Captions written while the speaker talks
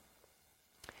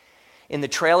In the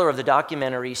trailer of the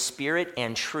documentary Spirit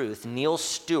and Truth, Neil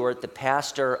Stewart, the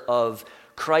pastor of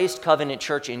Christ Covenant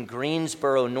Church in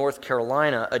Greensboro, North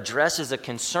Carolina, addresses a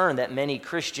concern that many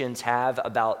Christians have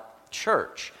about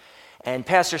church. And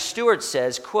Pastor Stewart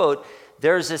says, quote,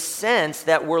 "There's a sense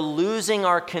that we're losing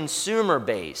our consumer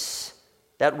base,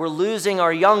 that we're losing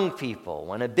our young people.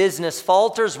 When a business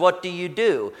falters, what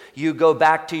do? You go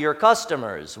back to your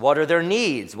customers. What are their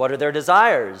needs? What are their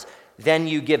desires? Then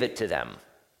you give it to them."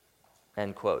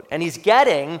 End quote. And he's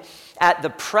getting at the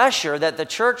pressure that the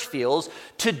church feels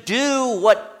to do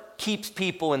what keeps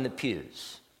people in the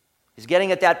pews. He's getting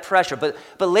at that pressure. But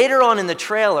later on in the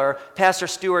trailer, Pastor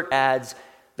Stewart adds,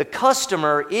 "The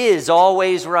customer is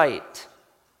always right.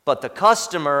 But the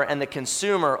customer and the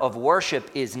consumer of worship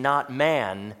is not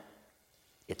man,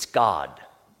 it's God."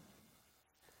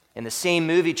 In the same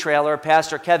movie trailer,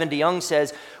 Pastor Kevin DeYoung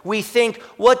says, "We think,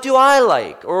 what do I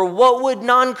like? Or what would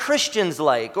non-Christians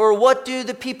like? Or what do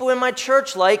the people in my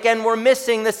church like? And we're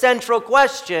missing the central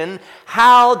question,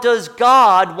 how does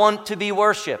God want to be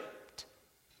worshiped?"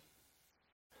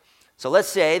 So let's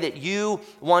say that you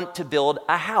want to build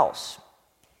a house.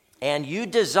 And you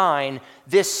design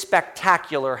this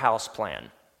spectacular house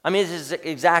plan. I mean, this is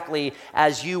exactly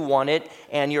as you want it,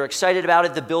 and you're excited about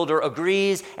it. The builder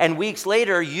agrees, and weeks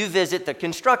later, you visit the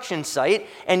construction site,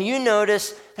 and you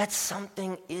notice that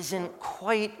something isn't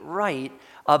quite right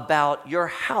about your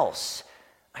house.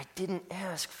 I didn't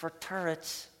ask for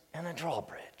turrets and a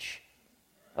drawbridge.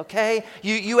 Okay?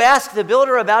 You ask the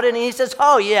builder about it, and he says,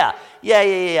 "Oh, yeah.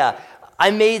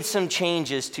 I made some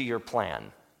changes to your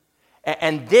plan.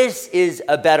 And this is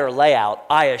a better layout,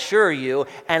 I assure you,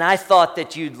 and I thought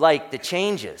that you'd like the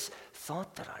changes."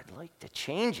 Thought that I'd like the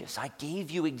changes? I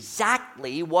gave you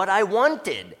exactly what I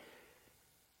wanted.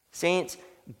 Saints,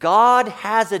 God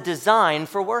has a design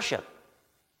for worship.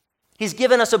 He's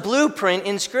given us a blueprint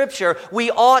in Scripture.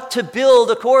 We ought to build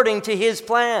according to His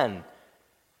plan.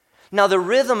 Now, the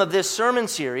rhythm of this sermon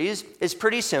series is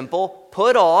pretty simple.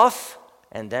 Put off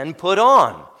and then put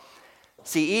on.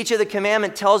 See, each of the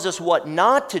commandments tells us what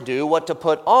not to do, what to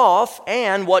put off,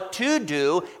 and what to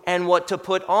do and what to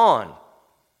put on.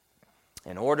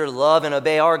 In order to love and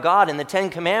obey our God, and the Ten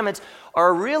Commandments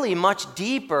are really much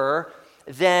deeper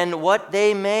than what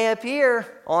they may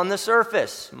appear on the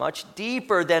surface, much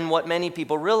deeper than what many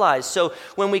people realize. So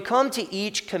when we come to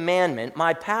each commandment,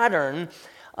 my pattern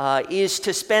is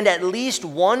to spend at least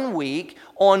 1 week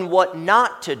on what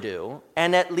not to do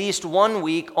and at least 1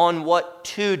 week on what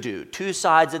to do. Two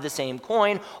sides of the same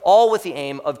coin, all with the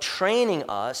aim of training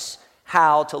us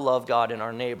how to love God and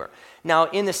our neighbor. Now,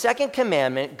 in the second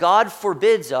commandment, God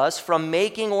forbids us from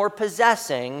making or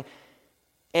possessing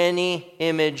any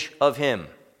image of Him.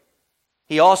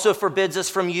 He also forbids us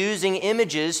from using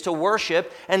images to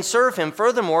worship and serve Him.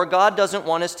 Furthermore, God doesn't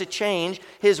want us to change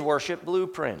His worship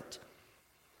blueprint.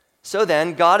 So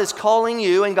then, God is calling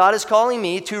you and God is calling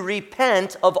me to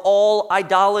repent of all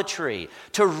idolatry,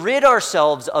 to rid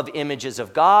ourselves of images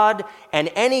of God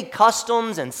and any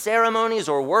customs and ceremonies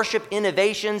or worship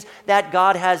innovations that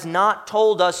God has not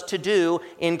told us to do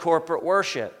in corporate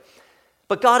worship.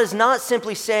 But God is not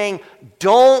simply saying,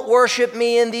 don't worship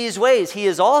me in these ways. He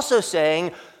is also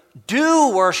saying, do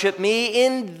worship me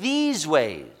in these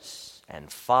ways.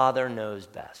 And Father knows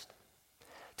best.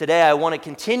 Today, I want to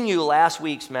continue last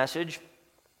week's message,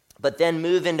 but then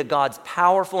move into God's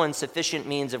powerful and sufficient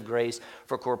means of grace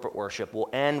for corporate worship. We'll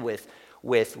end with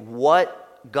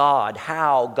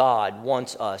how God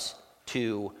wants us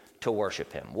to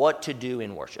worship Him, what to do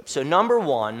in worship. So number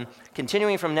one,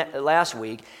 continuing from last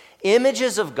week,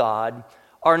 images of God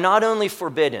are not only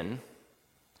forbidden,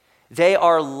 they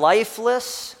are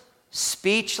lifeless,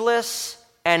 speechless,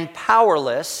 and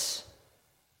powerless,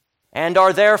 and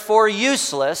are therefore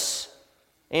useless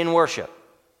in worship.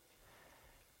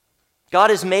 God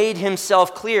has made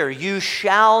Himself clear. You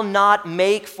shall not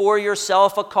make for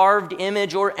yourself a carved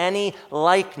image or any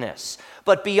likeness.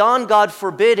 But beyond God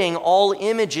forbidding all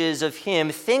images of Him,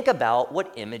 think about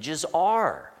what images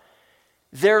are.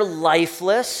 They're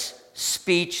lifeless,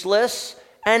 speechless,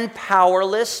 and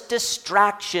powerless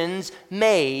distractions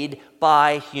made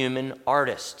by human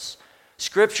artists.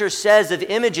 Scripture says of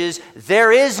images,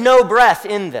 there is no breath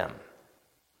in them.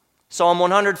 Psalm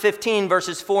 115,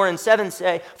 verses 4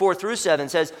 through 7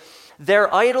 says,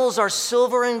 their idols are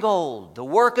silver and gold, the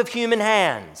work of human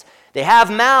hands. They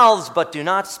have mouths but do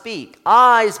not speak,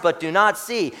 eyes but do not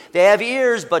see. They have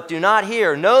ears but do not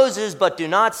hear, noses but do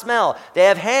not smell. They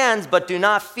have hands but do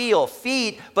not feel,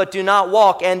 feet but do not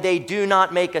walk, and they do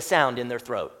not make a sound in their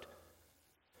throat.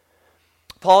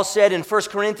 Paul said in 1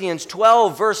 Corinthians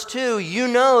 12, verse 2, you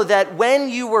know that when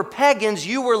you were pagans,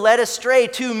 you were led astray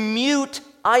to mute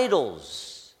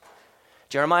idols.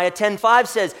 Jeremiah 10:5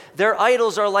 says, their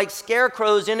idols are like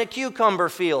scarecrows in a cucumber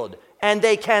field, and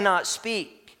they cannot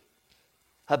speak.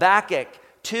 Habakkuk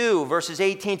 2, verses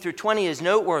 18 through 20 is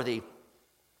noteworthy.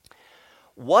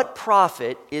 What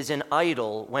profit is an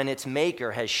idol when its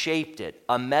maker has shaped it,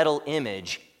 a metal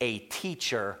image, a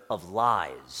teacher of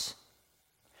lies?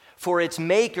 For its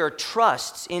maker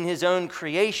trusts in his own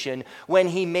creation when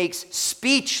he makes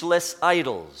speechless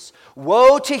idols.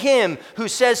 Woe to him who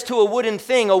says to a wooden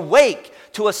thing, awake,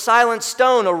 to a silent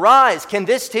stone, arise. Can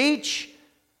this teach?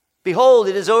 Behold,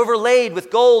 it is overlaid with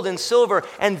gold and silver,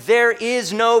 and there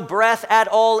is no breath at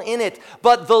all in it.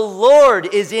 But the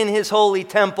Lord is in his holy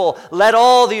temple. Let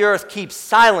all the earth keep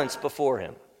silence before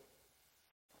him.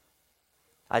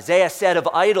 Isaiah said of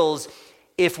idols,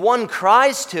 if one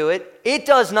cries to it, it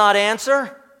does not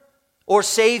answer or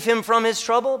save him from his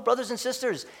trouble. Brothers and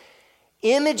sisters,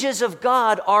 images of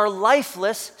God are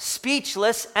lifeless,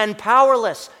 speechless, and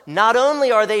powerless. Not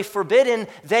only are they forbidden,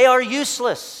 they are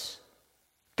useless.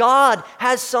 God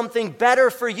has something better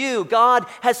for you. God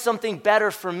has something better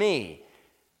for me.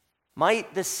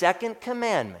 Might the second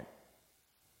commandment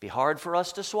be hard for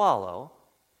us to swallow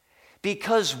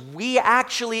because we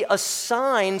actually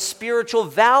assign spiritual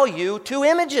value to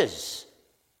images.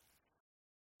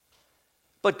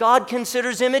 But God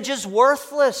considers images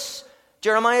worthless.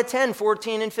 Jeremiah 10,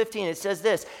 14 and 15, it says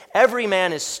this, every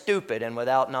man is stupid and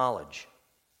without knowledge.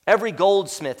 Every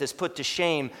goldsmith is put to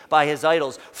shame by his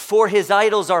idols, for his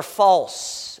idols are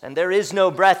false, and there is no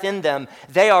breath in them.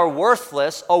 They are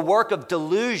worthless, a work of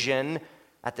delusion.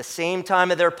 At the same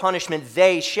time of their punishment,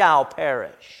 they shall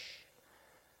perish.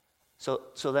 So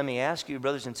let me ask you,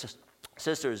 brothers and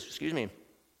sisters,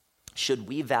 should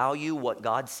we value what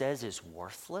God says is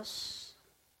worthless?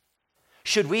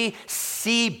 Should we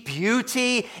see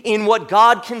beauty in what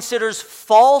God considers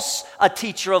false, a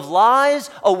teacher of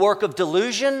lies, a work of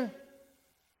delusion?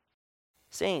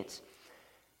 Saints,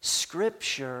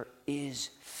 Scripture is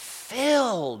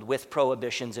filled with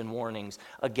prohibitions and warnings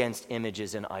against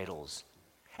images and idols.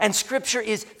 And Scripture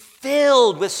is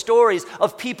filled with stories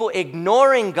of people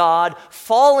ignoring God,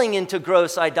 falling into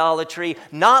gross idolatry,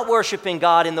 not worshiping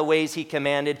God in the ways He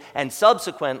commanded, and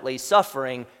subsequently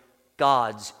suffering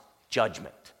God's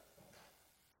judgment.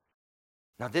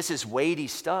 Now, this is weighty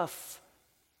stuff.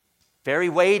 Very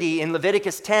weighty. In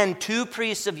Leviticus 10, two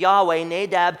priests of Yahweh,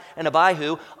 Nadab and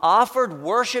Abihu, offered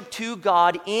worship to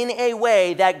God in a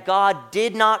way that God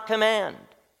did not command.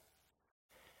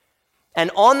 And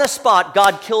on the spot,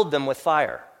 God killed them with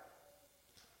fire.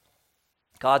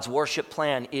 God's worship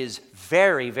plan is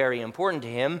very, very important to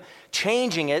him.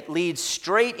 Changing it leads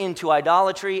straight into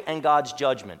idolatry and God's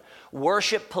judgment.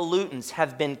 Worship pollutants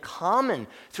have been common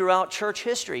throughout church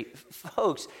history.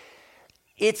 Folks,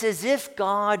 it's as if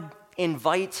God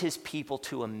invites his people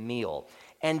to a meal.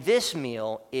 And this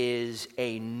meal is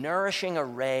a nourishing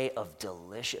array of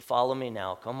delicious, follow me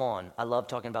now, come on, I love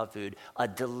talking about food, a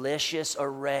delicious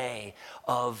array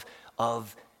of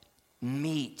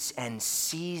meats and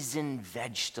seasoned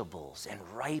vegetables and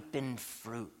ripened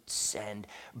fruits and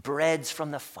breads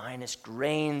from the finest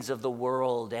grains of the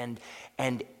world and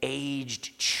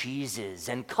aged cheeses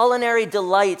and culinary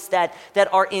delights that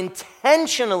are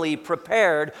intentionally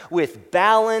prepared with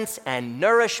balance and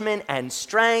nourishment and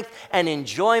strength and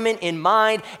enjoyment in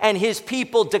mind. And his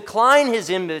people decline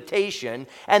his invitation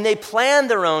and they plan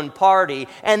their own party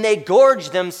and they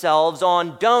gorge themselves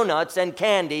on donuts and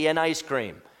candy and ice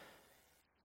cream.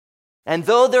 And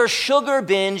though their sugar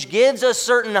binge gives a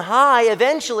certain high,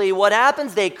 eventually what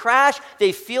happens? They crash,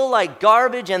 they feel like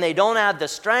garbage, and they don't have the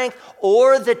strength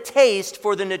or the taste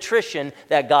for the nutrition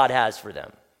that God has for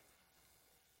them.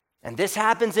 And this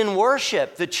happens in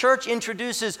worship. The church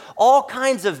introduces all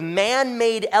kinds of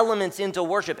man-made elements into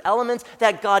worship, elements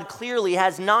that God clearly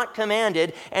has not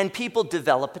commanded, and people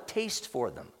develop a taste for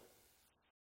them.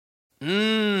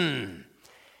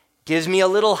 Gives me a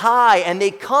little high, and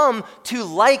they come to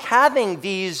like having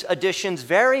these additions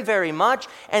very, very much,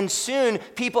 and soon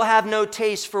people have no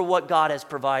taste for what God has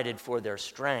provided for their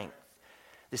strength.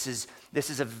 This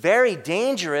is a very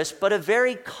dangerous, but a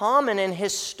very common and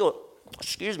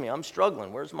excuse me, I'm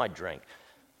struggling. Where's my drink?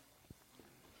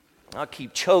 I'll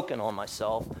keep choking on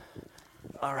myself.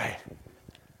 All right.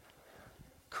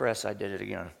 Chris, I did it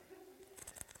again.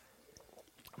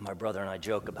 My brother and I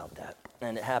joke about that,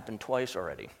 and it happened twice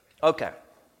already. Okay,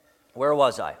 where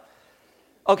was I?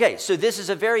 Okay, so this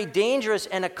is a very dangerous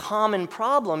and a common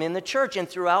problem in the church and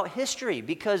throughout history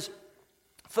because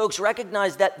folks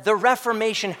recognize that the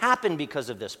Reformation happened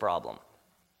because of this problem.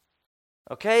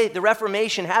 Okay? The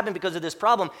Reformation happened because of this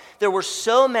problem. There were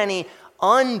so many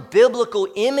unbiblical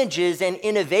images and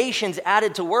innovations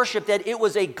added to worship that it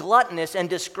was a gluttonous and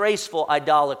disgraceful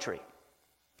idolatry.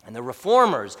 And the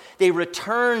Reformers, they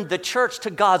returned the church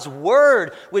to God's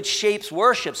word, which shapes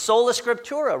worship. Sola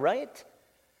Scriptura, right?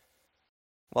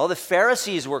 Well, the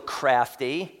Pharisees were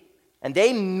crafty, and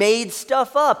they made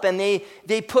stuff up, and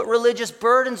they put religious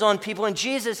burdens on people, and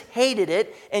Jesus hated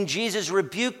it, and Jesus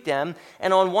rebuked them.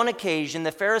 And on one occasion,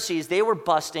 the Pharisees, they were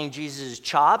busting Jesus'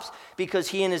 chops because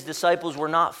he and his disciples were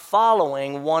not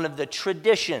following one of the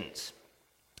traditions,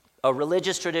 a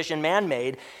religious tradition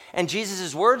man-made, and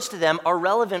Jesus' words to them are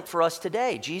relevant for us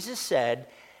today. Jesus said,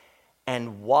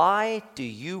 "And why do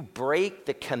you break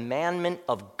the commandment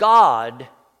of God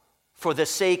for the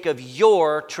sake of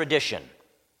your tradition?"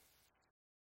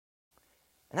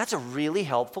 And that's a really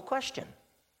helpful question.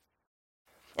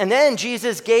 And then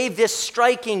Jesus gave this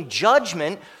striking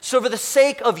judgment. So for the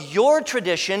sake of your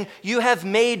tradition, you have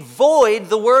made void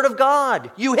the word of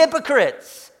God, you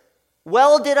hypocrites.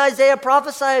 Well did Isaiah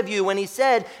prophesy of you when he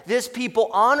said, "This people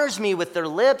honors me with their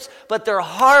lips, but their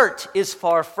heart is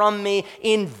far from me.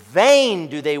 In vain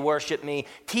do they worship me,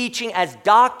 teaching as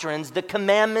doctrines the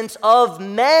commandments of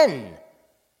men."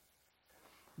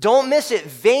 Don't miss it.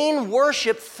 Vain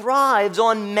worship thrives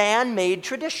on man-made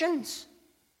traditions.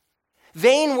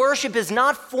 Vain worship is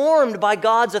not formed by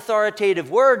God's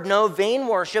authoritative word. No, vain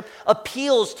worship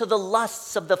appeals to the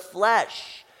lusts of the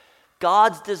flesh.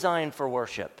 God's design for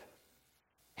worship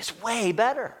is way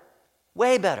better.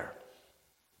 Way better.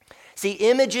 See,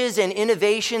 images and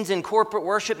innovations in corporate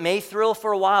worship may thrill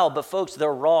for a while, but folks,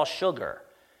 they're raw sugar.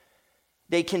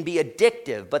 They can be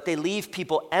addictive, but they leave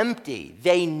people empty.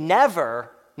 They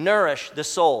never nourish the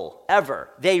soul, ever.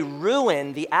 They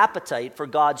ruin the appetite for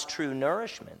God's true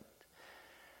nourishment.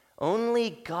 Only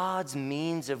God's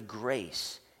means of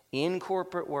grace in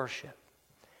corporate worship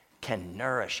can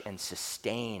nourish and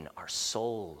sustain our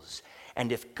souls.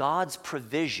 And if God's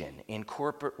provision in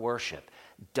corporate worship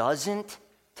doesn't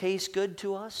taste good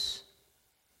to us,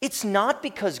 it's not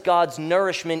because God's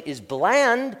nourishment is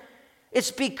bland.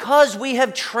 It's because we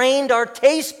have trained our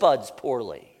taste buds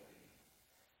poorly.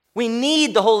 We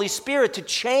need the Holy Spirit to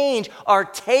change our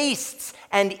tastes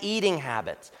and eating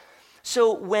habits.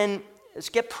 So let's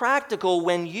get practical,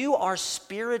 when you are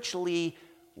spiritually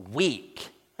weak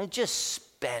and just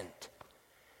spent,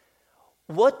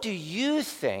 what do you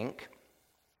think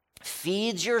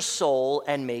feeds your soul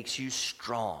and makes you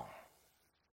strong?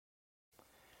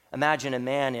 Imagine a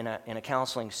man in a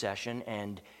counseling session,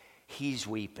 and he's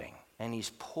weeping, and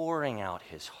he's pouring out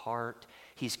his heart.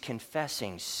 He's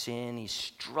confessing sin. He's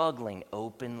struggling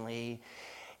openly.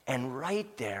 And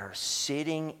right there,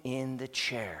 sitting in the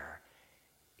chair,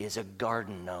 is a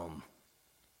garden gnome.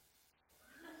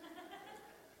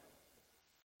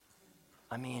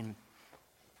 I mean,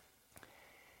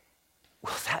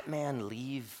 will that man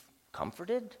leave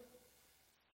comforted?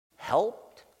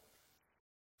 Helped?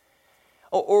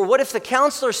 Or what if the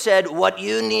counselor said, "What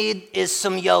you need is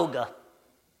some yoga"?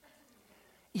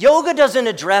 Yoga doesn't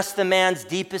address the man's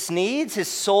deepest needs,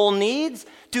 his soul needs.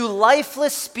 Do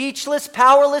lifeless, speechless,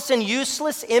 powerless, and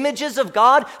useless images of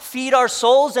God feed our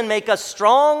souls and make us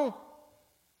strong?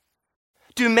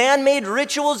 Do man-made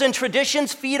rituals and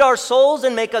traditions feed our souls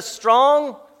and make us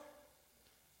strong?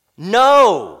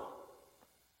 No.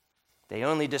 They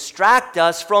only distract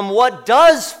us from what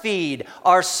does feed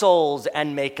our souls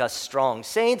and make us strong.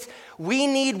 Saints, we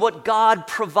need what God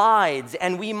provides,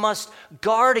 and we must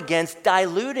guard against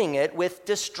diluting it with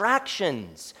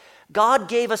distractions. God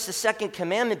gave us the second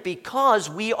commandment because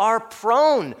we are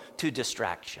prone to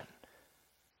distraction.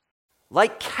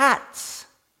 Like cats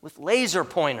with laser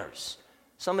pointers.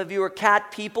 Some of you are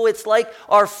cat people. It's like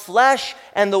our flesh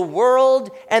and the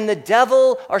world and the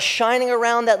devil are shining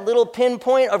around that little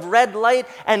pinpoint of red light,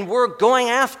 and we're going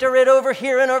after it over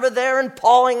here and over there and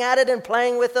pawing at it and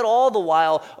playing with it, all the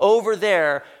while over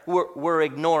there we're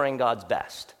ignoring God's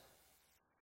best.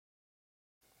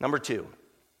 Number 2,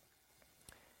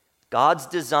 God's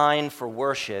design for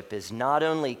worship is not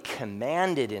only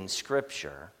commanded in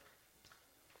Scripture,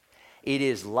 it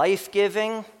is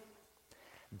life-giving,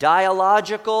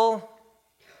 dialogical,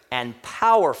 and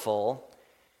powerful,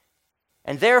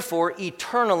 and therefore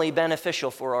eternally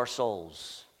beneficial for our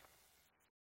souls.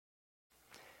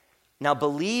 Now,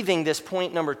 believing this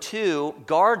point number 2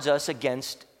 guards us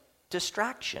against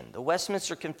distraction. The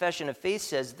Westminster Confession of Faith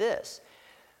says this: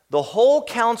 "The whole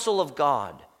counsel of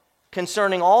God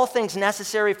concerning all things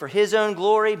necessary for his own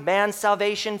glory, man's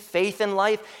salvation, faith, and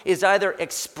life is either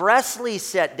expressly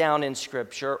set down in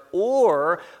Scripture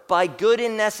or by good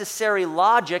and necessary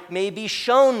logic may be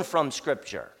shown from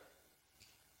Scripture."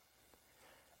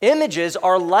 Images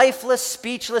are lifeless,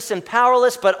 speechless, and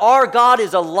powerless, but our God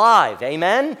is alive.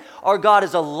 Amen? Our God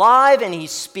is alive, and he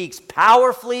speaks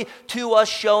powerfully to us,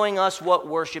 showing us what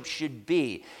worship should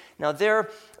be. Now, there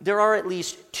are at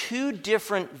least two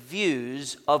different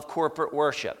views of corporate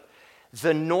worship: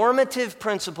 the normative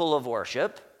principle of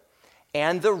worship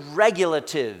and the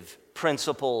regulative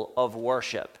principle of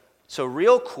worship. So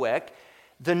real quick,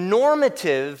 the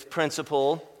normative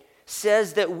principle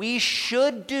says that we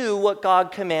should do what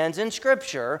God commands in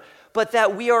Scripture, but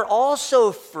that we are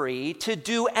also free to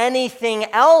do anything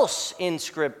else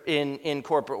in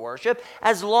corporate worship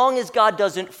as long as God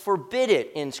doesn't forbid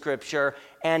it in Scripture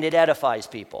and it edifies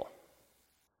people.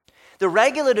 The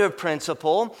regulative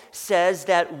principle says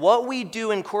that what we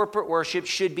do in corporate worship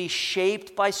should be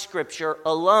shaped by Scripture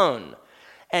alone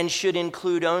and should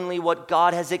include only what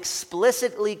God has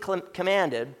explicitly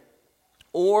commanded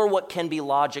or what can be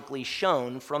logically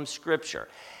shown from Scripture.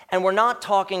 And we're not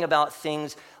talking about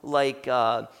things like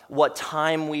what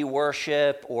time we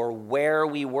worship or where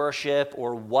we worship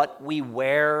or what we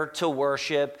wear to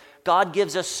worship. God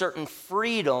gives us certain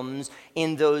freedoms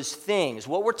in those things.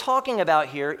 What we're talking about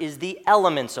here is the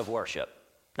elements of worship,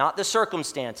 not the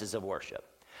circumstances of worship.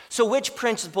 So which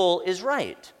principle is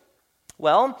right?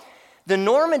 Well, the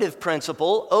normative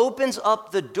principle opens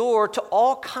up the door to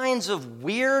all kinds of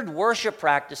weird worship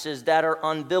practices that are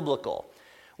unbiblical.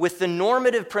 With the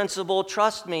normative principle,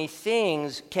 trust me,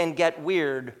 things can get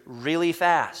weird really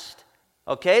fast.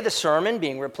 Okay, the sermon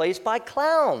being replaced by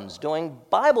clowns doing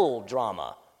Bible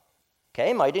drama.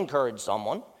 Okay, might encourage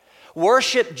someone.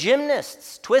 Worship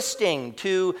gymnasts twisting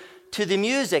to the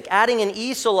music, adding an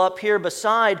easel up here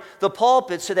beside the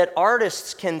pulpit so that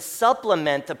artists can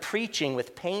supplement the preaching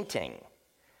with painting.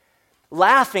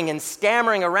 Laughing and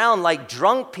stammering around like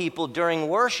drunk people during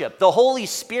worship. The Holy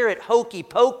Spirit hokey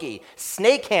pokey,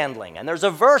 snake handling, and there's a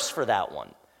verse for that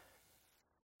one.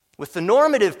 With the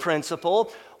normative principle,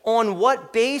 on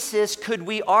what basis could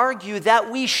we argue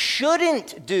that we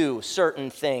shouldn't do certain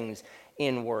things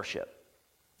in worship?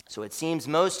 So it seems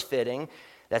most fitting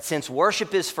that since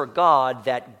worship is for God,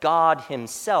 that God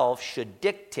himself should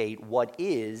dictate what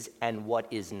is and what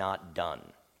is not done.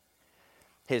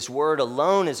 His word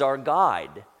alone is our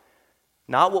guide,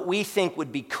 not what we think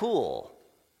would be cool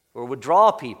or would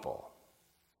draw people.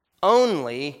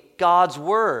 Only God's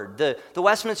word. The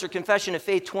Westminster Confession of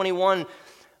Faith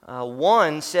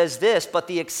 21:1 says this: "But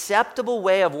the acceptable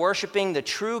way of worshiping the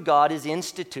true God is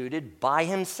instituted by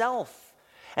himself,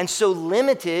 and so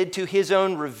limited to his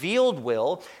own revealed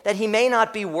will that he may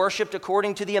not be worshiped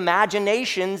according to the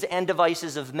imaginations and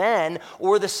devices of men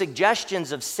or the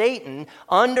suggestions of Satan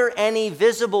under any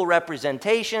visible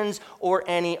representations or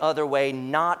any other way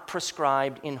not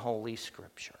prescribed in Holy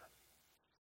Scripture."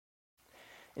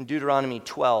 In Deuteronomy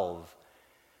 12,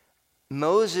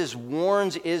 Moses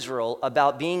warns Israel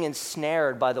about being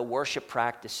ensnared by the worship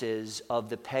practices of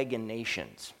the pagan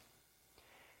nations.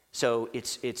 So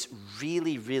it's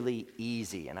really, really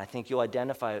easy, and I think you'll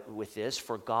identify with this,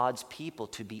 for God's people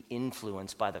to be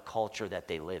influenced by the culture that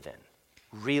they live in.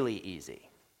 Really easy.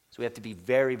 So we have to be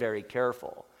very, very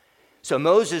careful. So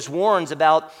Moses warns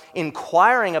about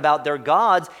inquiring about their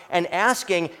gods and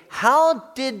asking, "How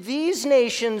did these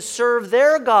nations serve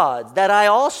their gods, that I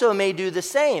also may do the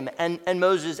same?" And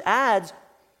Moses adds,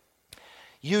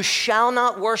 "You shall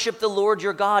not worship the Lord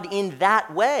your God in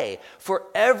that way, for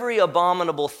every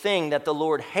abominable thing that the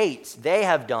Lord hates, they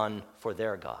have done for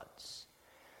their gods."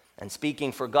 And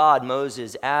speaking for God,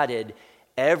 Moses added,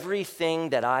 "Everything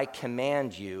that I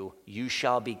command you, you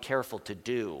shall be careful to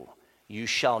do. You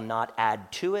shall not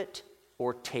add to it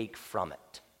or take from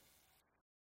it."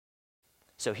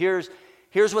 So here's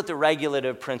what the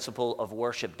regulative principle of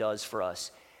worship does for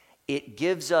us. It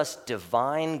gives us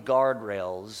divine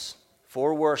guardrails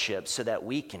for worship so that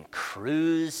we can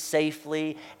cruise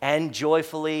safely and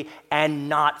joyfully and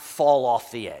not fall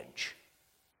off the edge.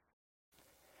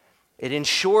 It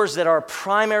ensures that our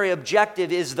primary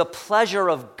objective is the pleasure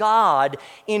of God,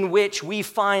 in which we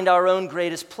find our own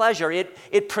greatest pleasure.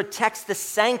 It protects the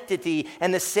sanctity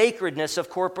and the sacredness of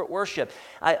corporate worship.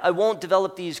 I won't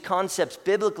develop these concepts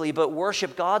biblically, but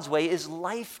worship God's way is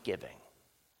life-giving.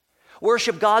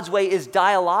 Worship God's way is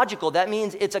dialogical. That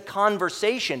means it's a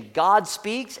conversation. God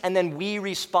speaks and then we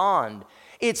respond.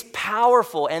 It's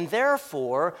powerful and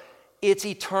therefore it's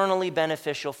eternally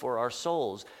beneficial for our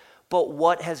souls. But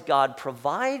what has God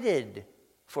provided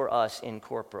for us in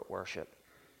corporate worship?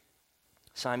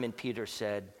 Simon Peter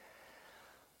said,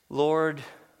 "Lord,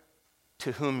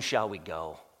 to whom shall we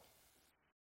go?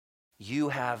 You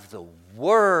have the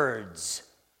words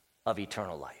of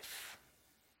eternal life."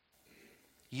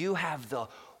 You have the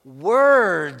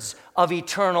words of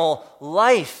eternal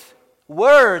life.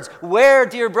 Words. Where,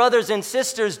 dear brothers and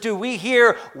sisters, do we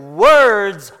hear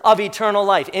words of eternal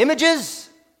life? Images?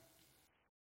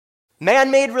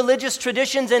 Man-made religious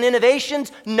traditions and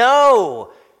innovations?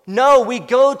 No. No, we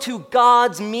go to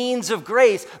God's means of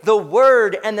grace, the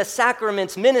Word and the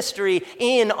sacraments ministry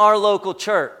in our local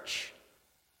church.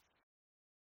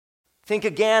 Think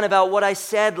again about what I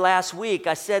said last week.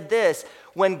 I said this: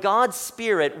 when God's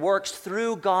Spirit works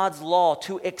through God's law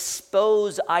to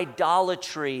expose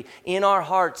idolatry in our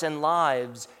hearts and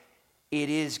lives, it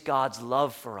is God's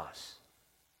love for us.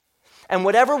 And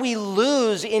whatever we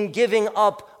lose in giving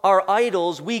up our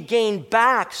idols, we gain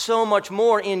back so much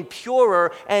more in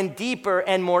purer and deeper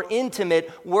and more intimate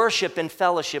worship and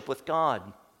fellowship with God.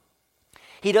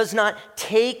 He does not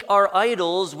take our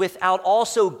idols without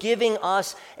also giving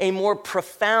us a more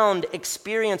profound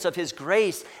experience of His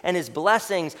grace and His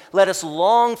blessings. Let us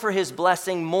long for His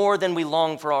blessing more than we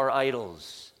long for our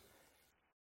idols.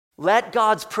 Let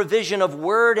God's provision of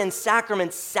word and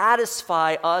sacrament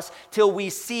satisfy us till we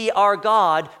see our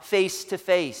God face to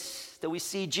face, till we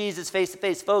see Jesus face to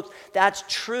face. Folks, that's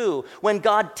true. When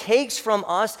God takes from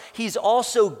us, He's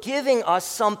also giving us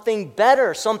something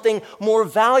better, something more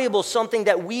valuable, something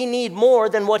that we need more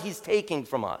than what He's taking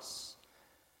from us.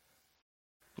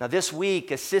 Now, this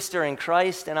week, a sister in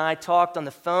Christ and I talked on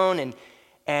the phone,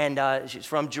 and she's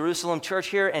from Jerusalem Church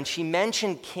here, and she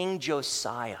mentioned King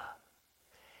Josiah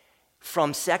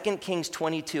from 2 Kings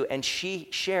 22, and she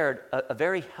shared a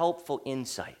very helpful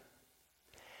insight.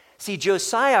 See,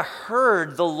 Josiah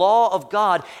heard the law of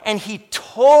God, and he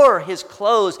tore his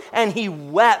clothes, and he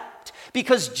wept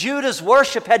because Judah's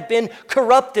worship had been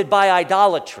corrupted by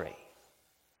idolatry.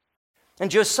 And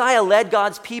Josiah led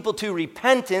God's people to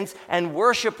repentance and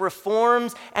worship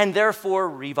reforms, and therefore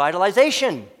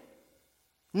revitalization,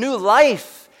 new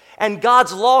life. And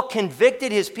God's law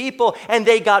convicted His people, and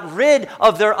they got rid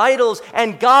of their idols,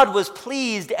 and God was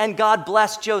pleased, and God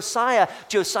blessed Josiah.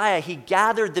 Josiah, he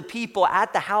gathered the people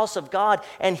at the house of God,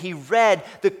 and he read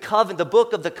the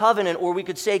book of the covenant, or we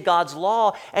could say God's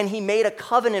law, and he made a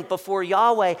covenant before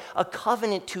Yahweh, a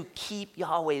covenant to keep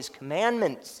Yahweh's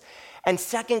commandments. And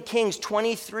 2 Kings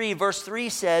 23 verse 3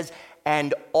 says,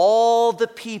 and all the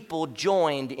people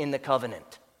joined in the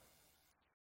covenant.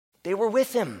 They were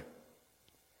with him.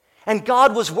 And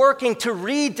God was working to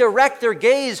redirect their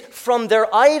gaze from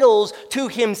their idols to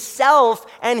Himself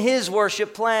and His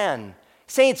worship plan.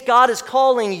 Saints, God is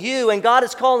calling you and God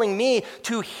is calling me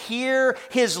to hear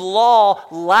His law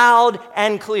loud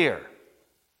and clear.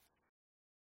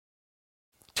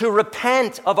 To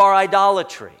repent of our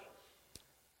idolatry.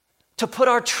 To put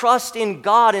our trust in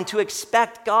God and to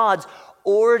expect God's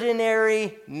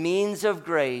ordinary means of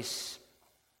grace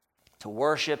to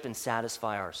worship and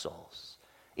satisfy our souls.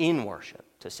 In worship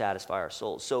to satisfy our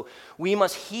souls. So we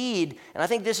must heed, and I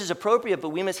think this is appropriate, but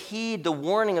we must heed the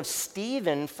warning of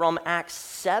Stephen from Acts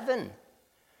 7.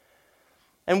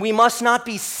 And we must not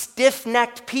be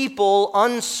stiff-necked people,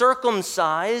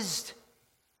 uncircumcised,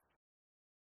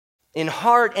 in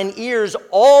heart and ears,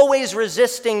 always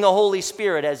resisting the Holy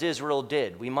Spirit as Israel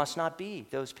did. We must not be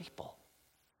those people.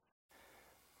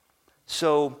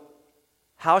 So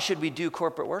how should we do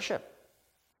corporate worship?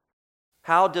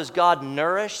 How does God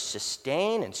nourish,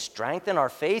 sustain, and strengthen our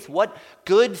faith? What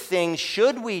good things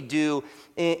should we do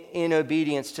in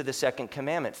obedience to the second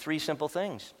commandment? 3 simple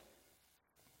things.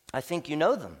 I think you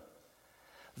know them.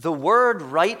 The word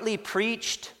rightly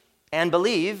preached and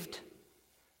believed,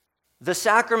 the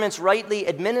sacraments rightly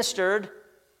administered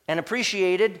and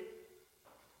appreciated,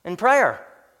 and prayer.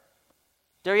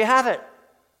 There you have it.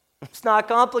 It's not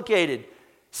complicated.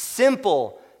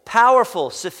 Simple.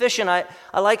 Powerful, sufficient. I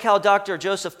like how Dr.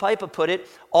 Joseph Pipa put it.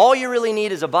 All you really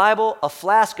need is a Bible, a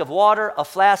flask of water, a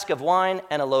flask of wine,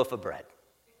 and a loaf of bread.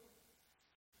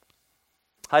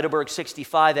 Heidelberg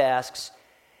 65 asks,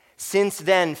 since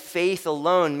then faith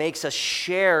alone makes us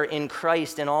share in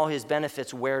Christ and all His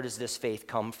benefits, where does this faith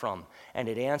come from? And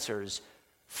it answers,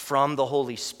 from the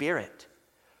Holy Spirit,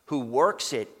 who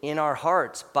works it in our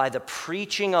hearts by the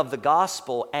preaching of the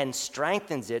gospel and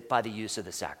strengthens it by the use of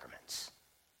the sacraments.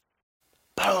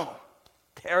 Boom.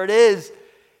 There it is.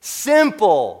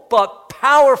 Simple, but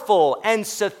powerful and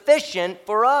sufficient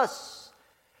for us.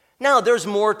 Now, there's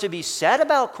more to be said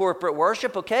about corporate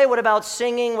worship, okay? What about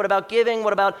singing? What about giving?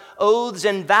 What about oaths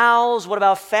and vows? What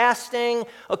about fasting?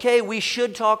 Okay, we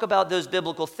should talk about those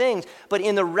biblical things. But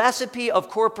in the recipe of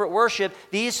corporate worship,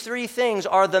 these 3 things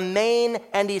are the main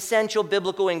and essential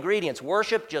biblical ingredients.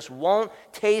 Worship just won't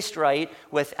taste right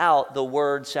without the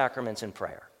word, sacraments, and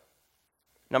prayer.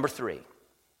 Number 3.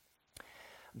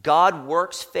 God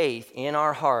works faith in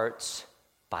our hearts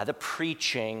by the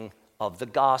preaching of the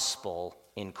gospel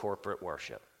in corporate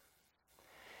worship.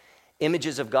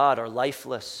 Images of God are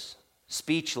lifeless,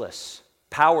 speechless,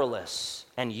 powerless,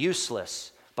 and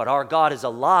useless. But our God is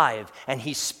alive, and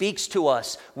he speaks to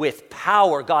us with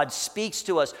power. God speaks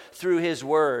to us through his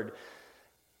word.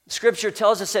 Scripture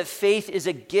tells us that faith is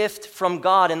a gift from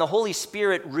God, and the Holy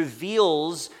Spirit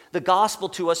reveals the gospel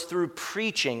to us through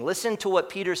preaching. Listen to what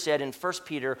Peter said in 1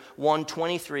 Peter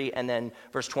 1:23 and then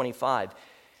verse 25.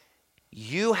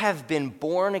 You have been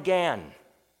born again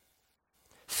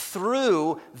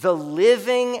through the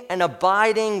living and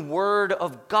abiding word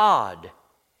of God.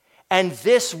 And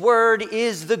this word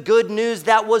is the good news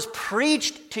that was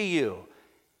preached to you.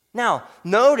 Now,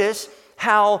 notice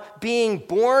how being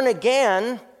born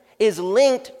again is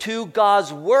linked to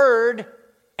God's word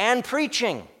and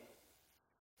preaching.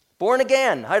 Born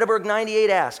again, Heidelberg 98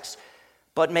 asks,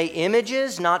 but may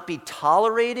images not be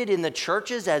tolerated in the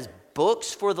churches as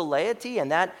books for the laity? And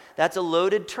that's a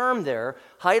loaded term there.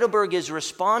 Heidelberg is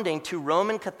responding to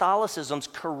Roman Catholicism's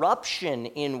corruptions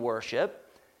in worship,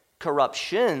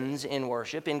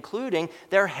 including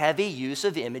their heavy use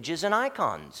of images and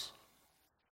icons.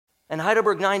 And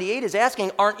Heidelberg 98 is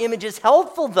asking, aren't images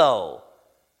helpful though?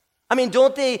 I mean,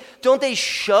 don't they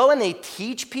show and they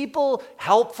teach people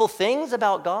helpful things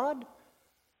about God?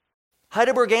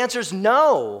 Heidelberg answers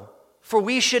no, for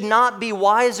we should not be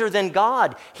wiser than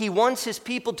God. He wants his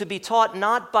people to be taught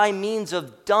not by means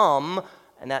of dumb,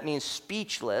 and that means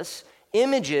speechless,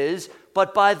 images,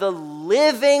 but by the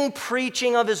living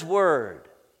preaching of his word.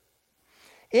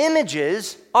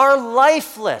 Images are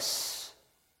lifeless.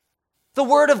 The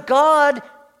word of God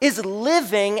is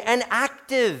living and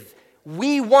active.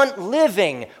 We want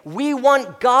living. We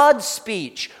want God's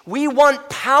speech. We want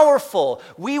powerful.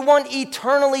 We want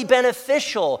eternally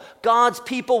beneficial. God's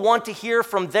people want to hear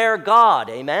from their God.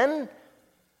 Amen?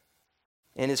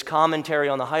 In his commentary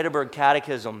on the Heidelberg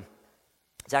Catechism,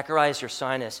 Zacharias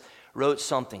Ursinus wrote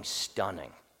something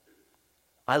stunning.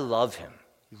 I love him.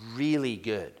 Really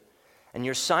good. And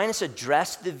Ursinus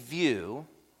addressed the view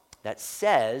that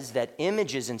says that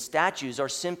images and statues are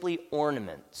simply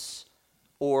ornaments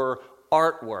or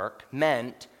artwork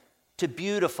meant to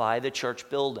beautify the church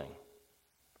building.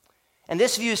 And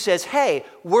this view says, hey,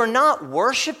 we're not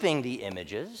worshiping the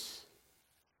images.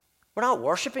 We're not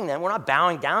worshiping them. We're not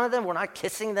bowing down to them. We're not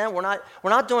kissing them. We're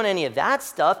not doing any of that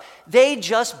stuff. They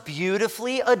just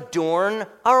beautifully adorn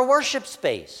our worship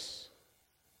space.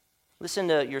 Listen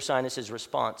to Ursinus'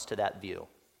 response to that view.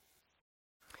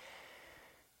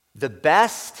 The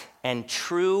best and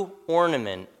true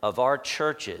ornament of our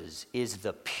churches is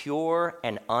the pure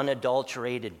and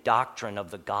unadulterated doctrine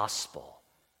of the gospel,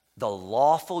 the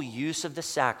lawful use of the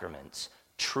sacraments,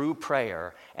 true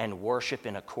prayer, and worship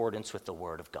in accordance with the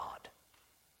word of God.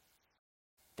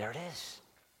 There it is.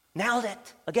 Nailed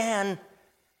it again.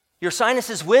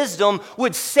 Ursinus' wisdom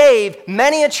would save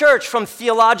many a church from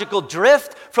theological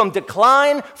drift, from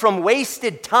decline, from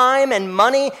wasted time and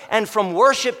money, and from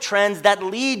worship trends that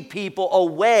lead people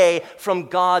away from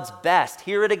God's best.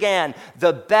 Hear it again.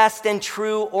 The best and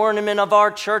true ornament of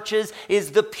our churches is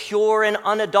the pure and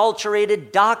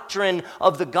unadulterated doctrine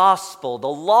of the gospel, the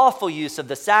lawful use of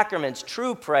the sacraments,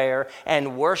 true prayer,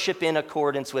 and worship in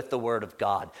accordance with the word of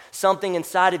God. Something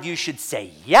inside of you should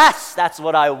say, yes, that's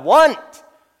what I want.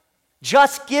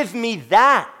 Just give me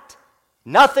that.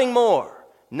 Nothing more,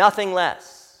 nothing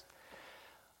less.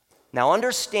 Now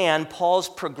understand Paul's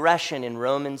progression in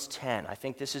Romans 10. I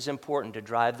think this is important to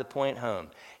drive the point home.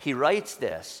 He writes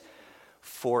this,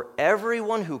 for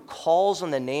everyone who calls on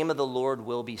the name of the Lord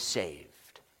will be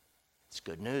saved. It's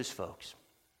good news, folks.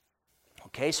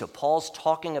 Okay, so Paul's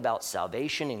talking about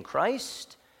salvation in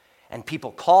Christ and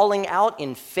people calling out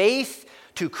in faith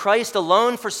to Christ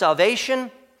alone for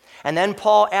salvation. And then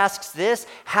Paul asks this,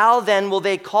 how then will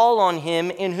they call on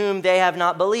him in whom they have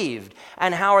not believed?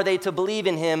 And how are they to believe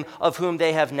in him of whom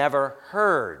they have never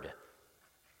heard?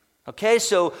 Okay,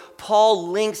 so Paul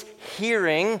links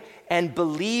hearing and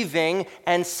believing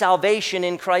and salvation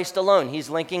in Christ alone. He's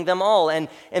linking them all. And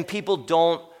people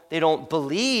don't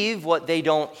believe what they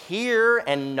don't hear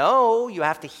and know. You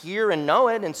have to hear and know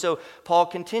it. And so Paul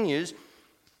continues,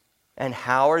 and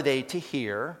how are they to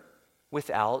hear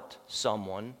without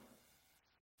someone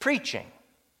preaching?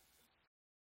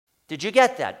 Did you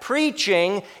get that?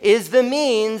 Preaching is the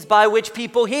means by which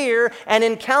people hear and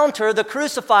encounter the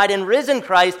crucified and risen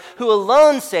Christ who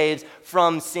alone saves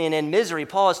from sin and misery.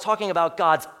 Paul is talking about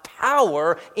God's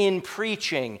power in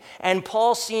preaching. And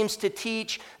Paul seems to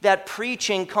teach that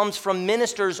preaching comes from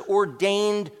ministers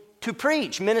ordained to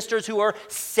preach, ministers who are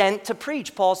sent to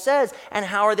preach. Paul says, and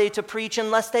how are they to preach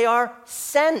unless they are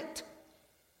sent?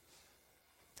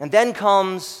 And then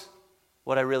comes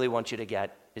what I really want you to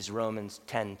get is Romans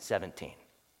 10:17,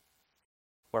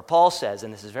 where Paul says,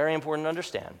 and this is very important to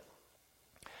understand,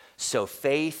 so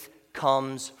faith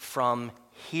comes from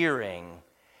hearing,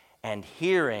 and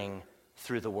hearing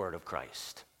through the word of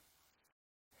Christ.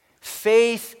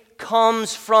 Faith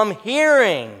comes from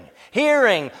hearing.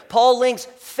 Hearing. Paul links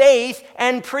faith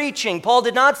and preaching. Paul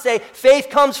did not say faith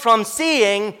comes from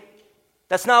seeing.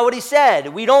 That's not what he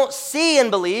said. We don't see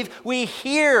and believe. We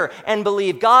hear and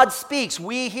believe. God speaks.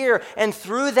 We hear. And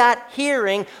through that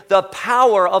hearing, the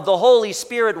power of the Holy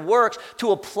Spirit works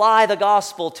to apply the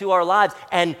gospel to our lives.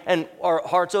 And our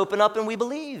hearts open up and we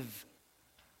believe.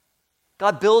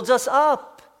 God builds us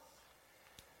up.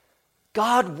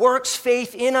 God works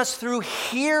faith in us through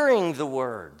hearing the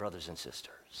word, brothers and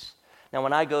sisters. Now,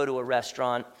 when I go to a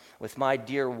restaurant with my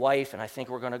dear wife, and I think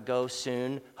we're going to go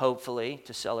soon, hopefully,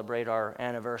 to celebrate our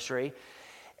anniversary,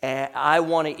 and I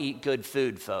want to eat good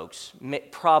food, folks,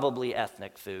 probably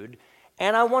ethnic food,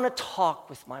 and I want to talk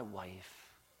with my wife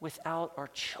without our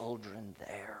children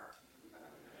there.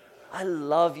 I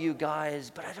love you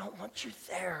guys, but I don't want you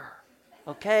there,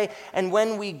 okay? And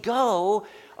when we go,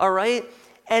 all right,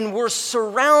 and we're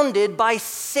surrounded by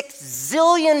 6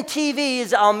 zillion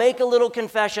TVs, I'll make a little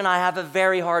confession. I have a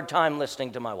very hard time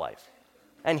listening to my wife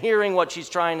and hearing what she's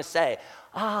trying to say.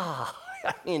 I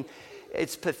mean,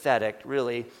 it's pathetic,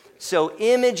 really. So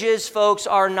images, folks,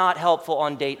 are not helpful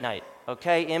on date night,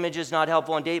 okay? Images not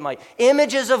helpful on date night.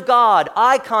 Images of God,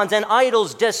 icons, and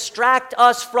idols distract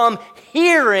us from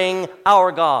hearing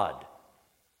our God.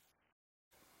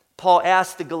 Paul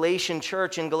asked the Galatian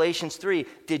church in Galatians 3,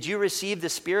 did you receive the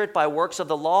Spirit by works of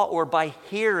the law or by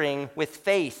hearing with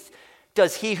faith?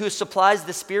 Does he who supplies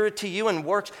the Spirit to you and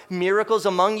works miracles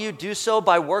among you do so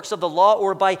by works of the law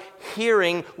or by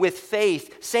hearing with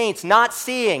faith? Saints, not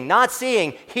seeing,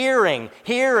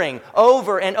 hearing,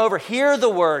 over and over. Hear the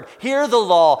word, hear the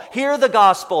law, hear the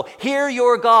gospel, hear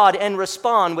your God, and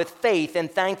respond with faith and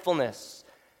thankfulness.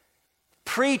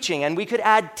 Preaching, and we could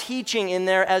add teaching in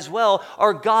there as well,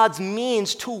 are God's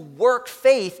means to work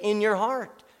faith in your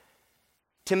heart.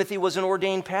 Timothy was an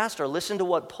ordained pastor. Listen to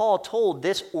what Paul told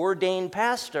this ordained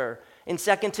pastor in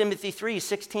 2 Timothy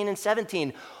 3:16 and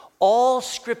 17. All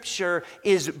scripture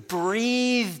is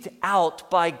breathed out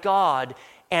by God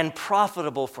and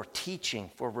profitable for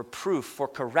teaching, for reproof, for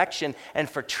correction, and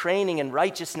for training in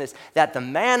righteousness, that the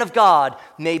man of God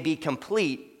may be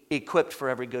complete, equipped for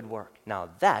every good work. Now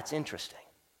that's interesting.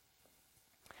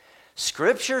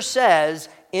 Scripture says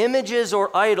images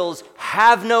or idols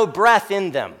have no breath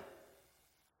in them.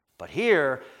 But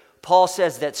here, Paul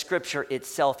says that Scripture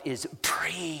itself is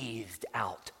breathed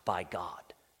out by God.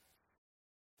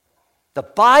 The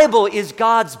Bible is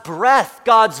God's breath,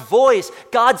 God's voice,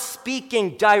 God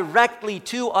speaking directly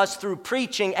to us through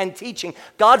preaching and teaching.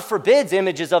 God forbids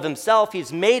images of himself.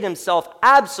 He's made himself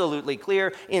absolutely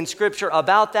clear in Scripture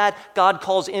about that. God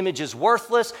calls images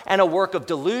worthless and a work of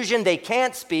delusion. They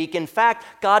can't speak. In fact,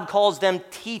 God calls them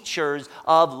teachers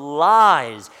of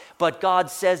lies. But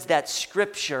God says that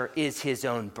Scripture is his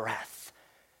own breath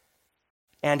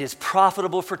and is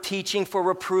profitable for teaching, for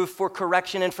reproof, for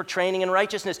correction, and for training in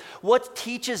righteousness. What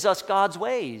teaches us God's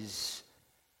ways?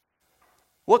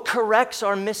 What corrects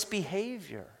our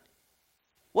misbehavior?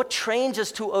 What trains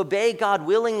us to obey God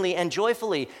willingly and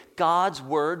joyfully? God's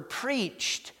word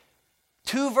preached.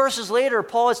 2 verses later,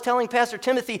 Paul is telling Pastor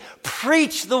Timothy,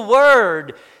 preach the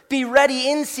word. Be ready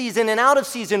in season and out of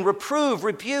season. Reprove,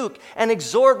 rebuke, and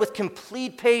exhort with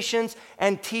complete patience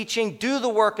and teaching. Do the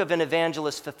work of an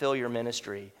evangelist. Fulfill your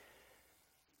ministry.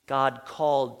 God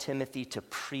called Timothy to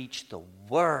preach the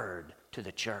word to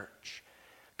the church.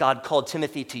 God called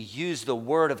Timothy to use the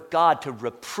word of God to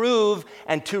reprove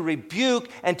and to rebuke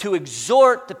and to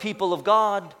exhort the people of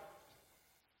God.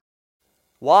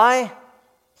 Why?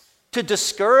 To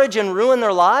discourage and ruin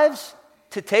their lives?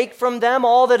 To take from them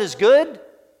all that is good?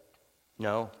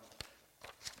 No.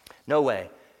 No way.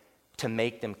 To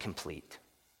make them complete.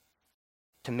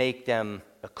 To make them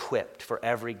equipped for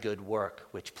every good work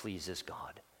which pleases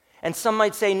God. And some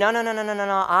might say, no,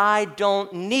 I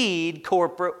don't need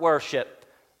corporate worship.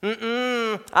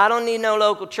 I don't need no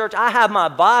local church. I have my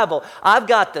Bible. I've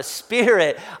got the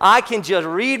Spirit. I can just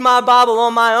read my Bible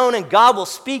on my own and God will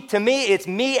speak to me. It's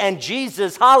me and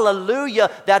Jesus.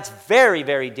 Hallelujah. That's very,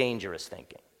 very dangerous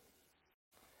thinking.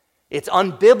 It's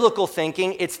unbiblical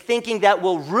thinking. It's thinking that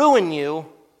will ruin you.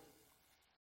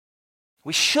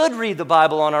 We should read the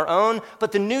Bible on our own,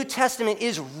 but the New Testament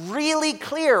is really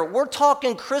clear. We're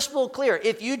talking crystal clear.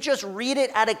 If you just read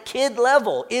it at a kid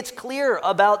level, it's clear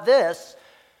about this,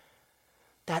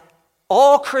 that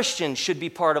All Christians should be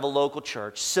part of a local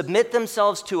church, submit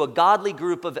themselves to a godly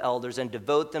group of elders, and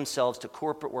devote themselves to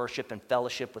corporate worship and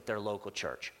fellowship with their local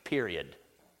church, period.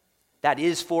 That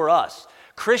is for us.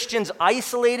 Christians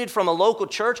isolated from a local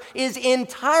church is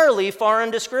entirely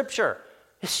foreign to Scripture.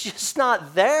 It's just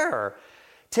not there.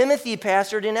 Timothy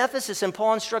pastored in Ephesus, and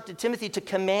Paul instructed Timothy to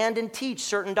command and teach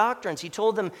certain doctrines. He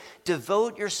told them,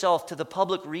 devote yourself to the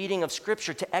public reading of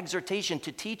Scripture, to exhortation,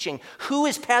 to teaching. Who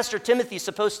is Pastor Timothy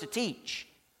supposed to teach?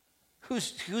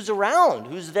 Who's around?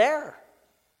 Who's there?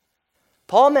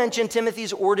 Paul mentioned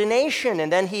Timothy's ordination, and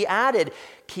then he added,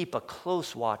 keep a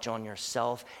close watch on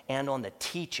yourself and on the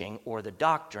teaching or the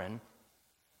doctrine.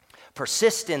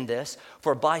 Persist in this,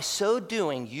 for by so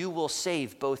doing you will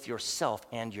save both yourself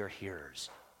and your hearers.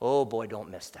 Oh boy,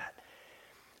 don't miss that.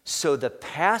 So the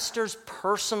pastor's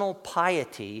personal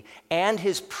piety and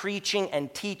his preaching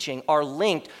and teaching are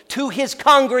linked to his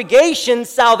congregation's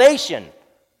salvation.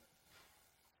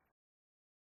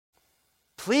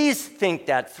 Please think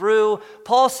that through.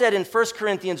 Paul said in 1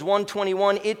 Corinthians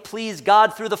 1:21, it pleased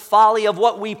God through the folly of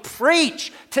what we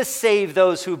preach to save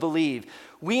those who believe.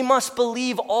 We must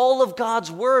believe all of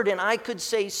God's word, and I could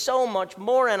say so much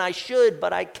more, and I should,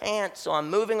 but I can't, so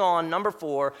I'm moving on. Number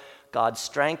 4, God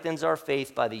strengthens our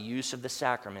faith by the use of the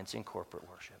sacraments in corporate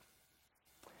worship.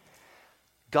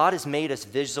 God has made us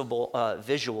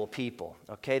visual people,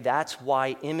 okay? That's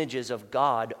why images of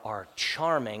God are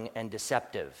charming and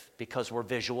deceptive, because we're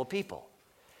visual people.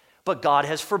 But God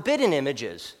has forbidden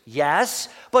images, yes,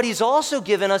 but he's also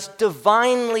given us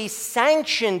divinely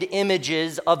sanctioned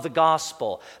images of the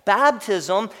gospel.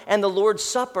 Baptism and the Lord's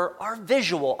Supper are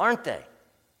visual, aren't they?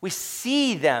 We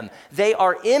see them. They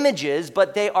are images,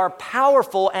 but they are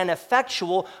powerful and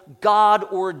effectual,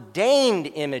 God-ordained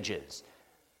images.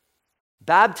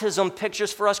 Baptism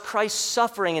pictures for us Christ's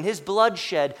suffering and his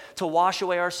bloodshed to wash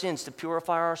away our sins, to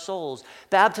purify our souls.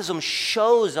 Baptism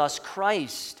shows us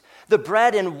Christ. The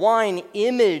bread and wine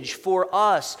image for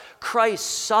us Christ's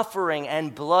suffering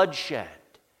and bloodshed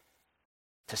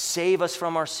to save us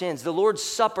from our sins. The Lord's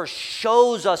Supper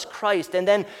shows us Christ, and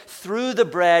then through the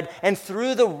bread and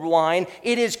through the wine,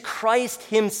 it is Christ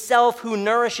himself who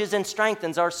nourishes and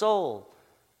strengthens our soul.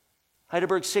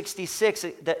 Heidelberg 66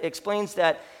 explains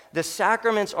that the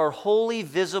sacraments are holy,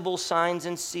 visible signs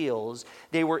and seals.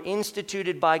 They were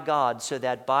instituted by God so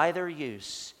that by their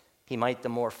use, he might the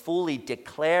more fully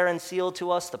declare and seal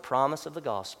to us the promise of the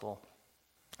gospel.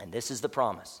 And this is the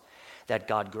promise, that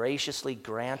God graciously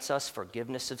grants us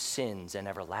forgiveness of sins and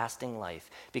everlasting life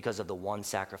because of the one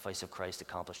sacrifice of Christ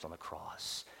accomplished on the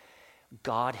cross.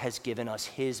 God has given us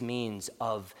his means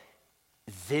of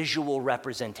visual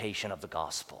representation of the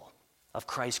gospel, of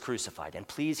Christ crucified. And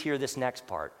please hear this next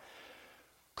part.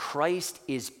 Christ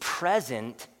is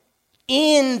present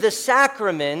in the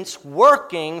sacraments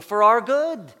working for our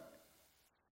good.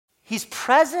 He's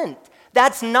present.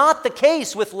 That's not the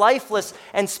case with lifeless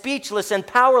and speechless and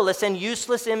powerless and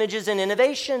useless images and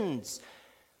innovations.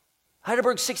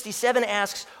 Heidelberg 67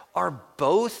 asks, are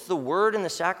both the Word and the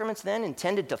sacraments then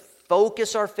intended to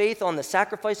focus our faith on the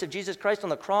sacrifice of Jesus Christ on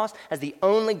the cross as the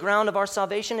only ground of our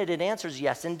salvation? And it answers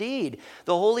yes, indeed.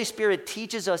 The Holy Spirit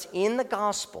teaches us in the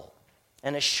gospel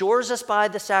and assures us by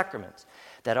the sacraments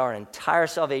that our entire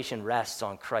salvation rests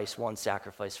on Christ's one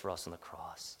sacrifice for us on the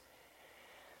cross.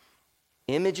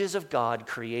 Images of God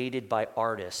created by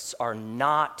artists are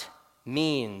not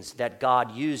means that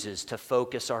God uses to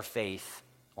focus our faith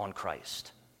on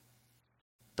Christ.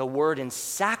 The Word and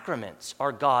sacraments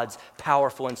are God's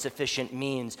powerful and sufficient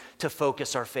means to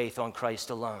focus our faith on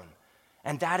Christ alone.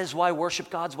 And that is why Worship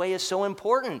God's Way is so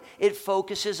important. It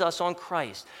focuses us on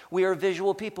Christ. We are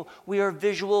visual people. We are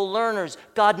visual learners.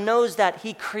 God knows that.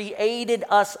 He created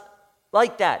us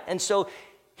like that. And so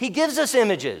he gives us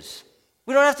images.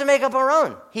 We don't have to make up our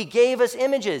own. He gave us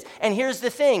images. And here's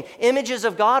the thing. Images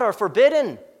of God are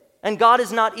forbidden, and God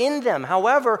is not in them.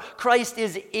 However, Christ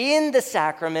is in the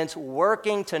sacraments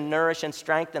working to nourish and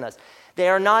strengthen us. They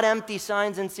are not empty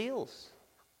signs and seals.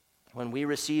 When we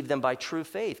receive them by true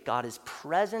faith, God is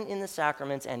present in the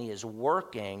sacraments and he is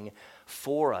working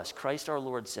for us. Christ our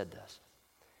Lord said this.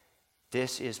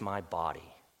 This is my body.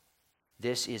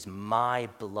 This is my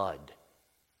blood.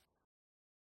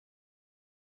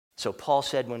 So Paul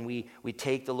said when we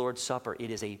take the Lord's Supper, it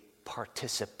is a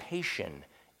participation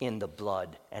in the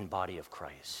blood and body of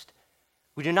Christ.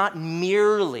 We do not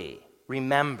merely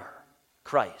remember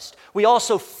Christ. We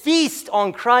also feast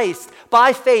on Christ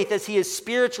by faith as he is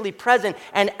spiritually present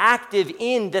and active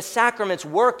in the sacraments,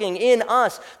 working in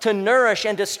us to nourish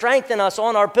and to strengthen us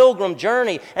on our pilgrim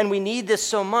journey. And we need this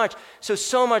so much.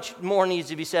 So much more needs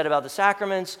to be said about the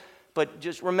sacraments, but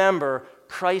just remember,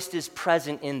 Christ is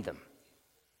present in them.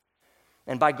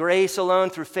 And by grace alone,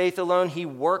 through faith alone, he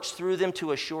works through them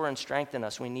to assure and strengthen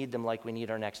us. We need them like we need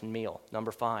our next meal.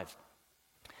 Number 5,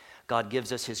 God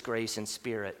gives us his grace and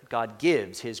spirit. God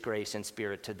gives his grace and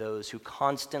spirit to those who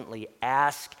constantly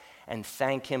ask and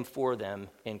thank him for them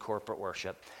in corporate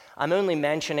worship. I'm only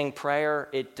mentioning prayer.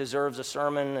 It deserves a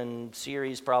sermon and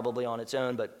series probably on its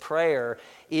own, but prayer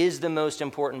is the most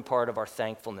important part of our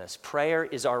thankfulness. Prayer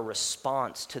is our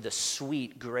response to the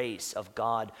sweet grace of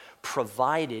God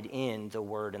provided in the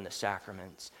word and the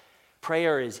sacraments.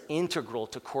 Prayer is integral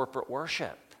to corporate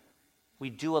worship. We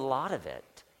do a lot of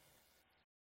it.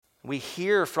 We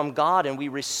hear from God and we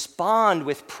respond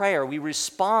with prayer. We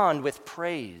respond with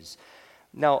praise.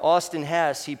 Now, Austin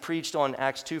Hess, he preached on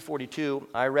Acts 2:42.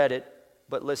 I read it,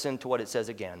 but listen to what it says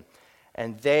again.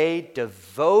 And they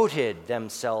devoted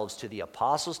themselves to the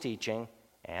apostles' teaching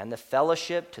and the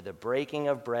fellowship, to the breaking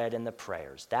of bread and the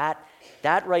prayers. That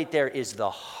right there is the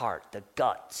heart, the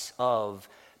guts of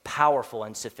powerful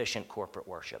and sufficient corporate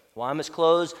worship. Well, I must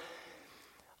close.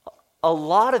 A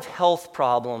lot of health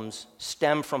problems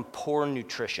stem from poor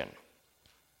nutrition.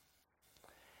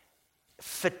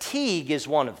 Fatigue is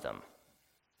one of them.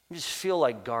 You just feel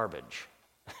like garbage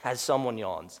as someone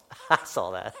yawns. I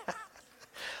saw that.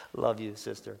 Love you,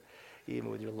 sister, even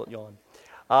with your yawn.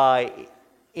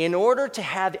 In order to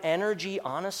have energy,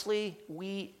 honestly,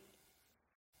 we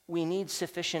need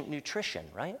sufficient nutrition,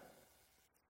 right?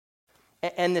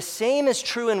 And the same is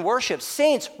true in worship.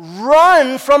 Saints,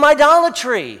 run from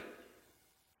idolatry.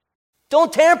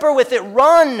 Don't tamper with it.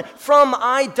 Run from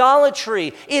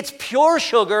idolatry. It's pure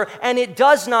sugar, and it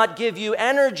does not give you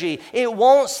energy. It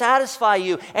won't satisfy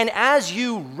you. And as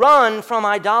you run from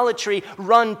idolatry,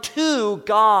 run to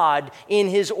God in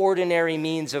his ordinary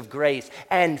means of grace.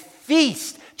 And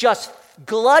feast. Just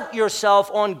glut yourself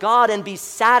on God and be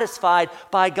satisfied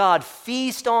by God.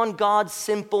 Feast on God's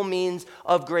simple means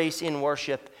of grace in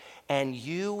worship, and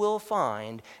you will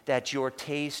find that your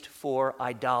taste for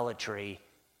idolatry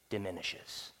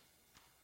diminishes.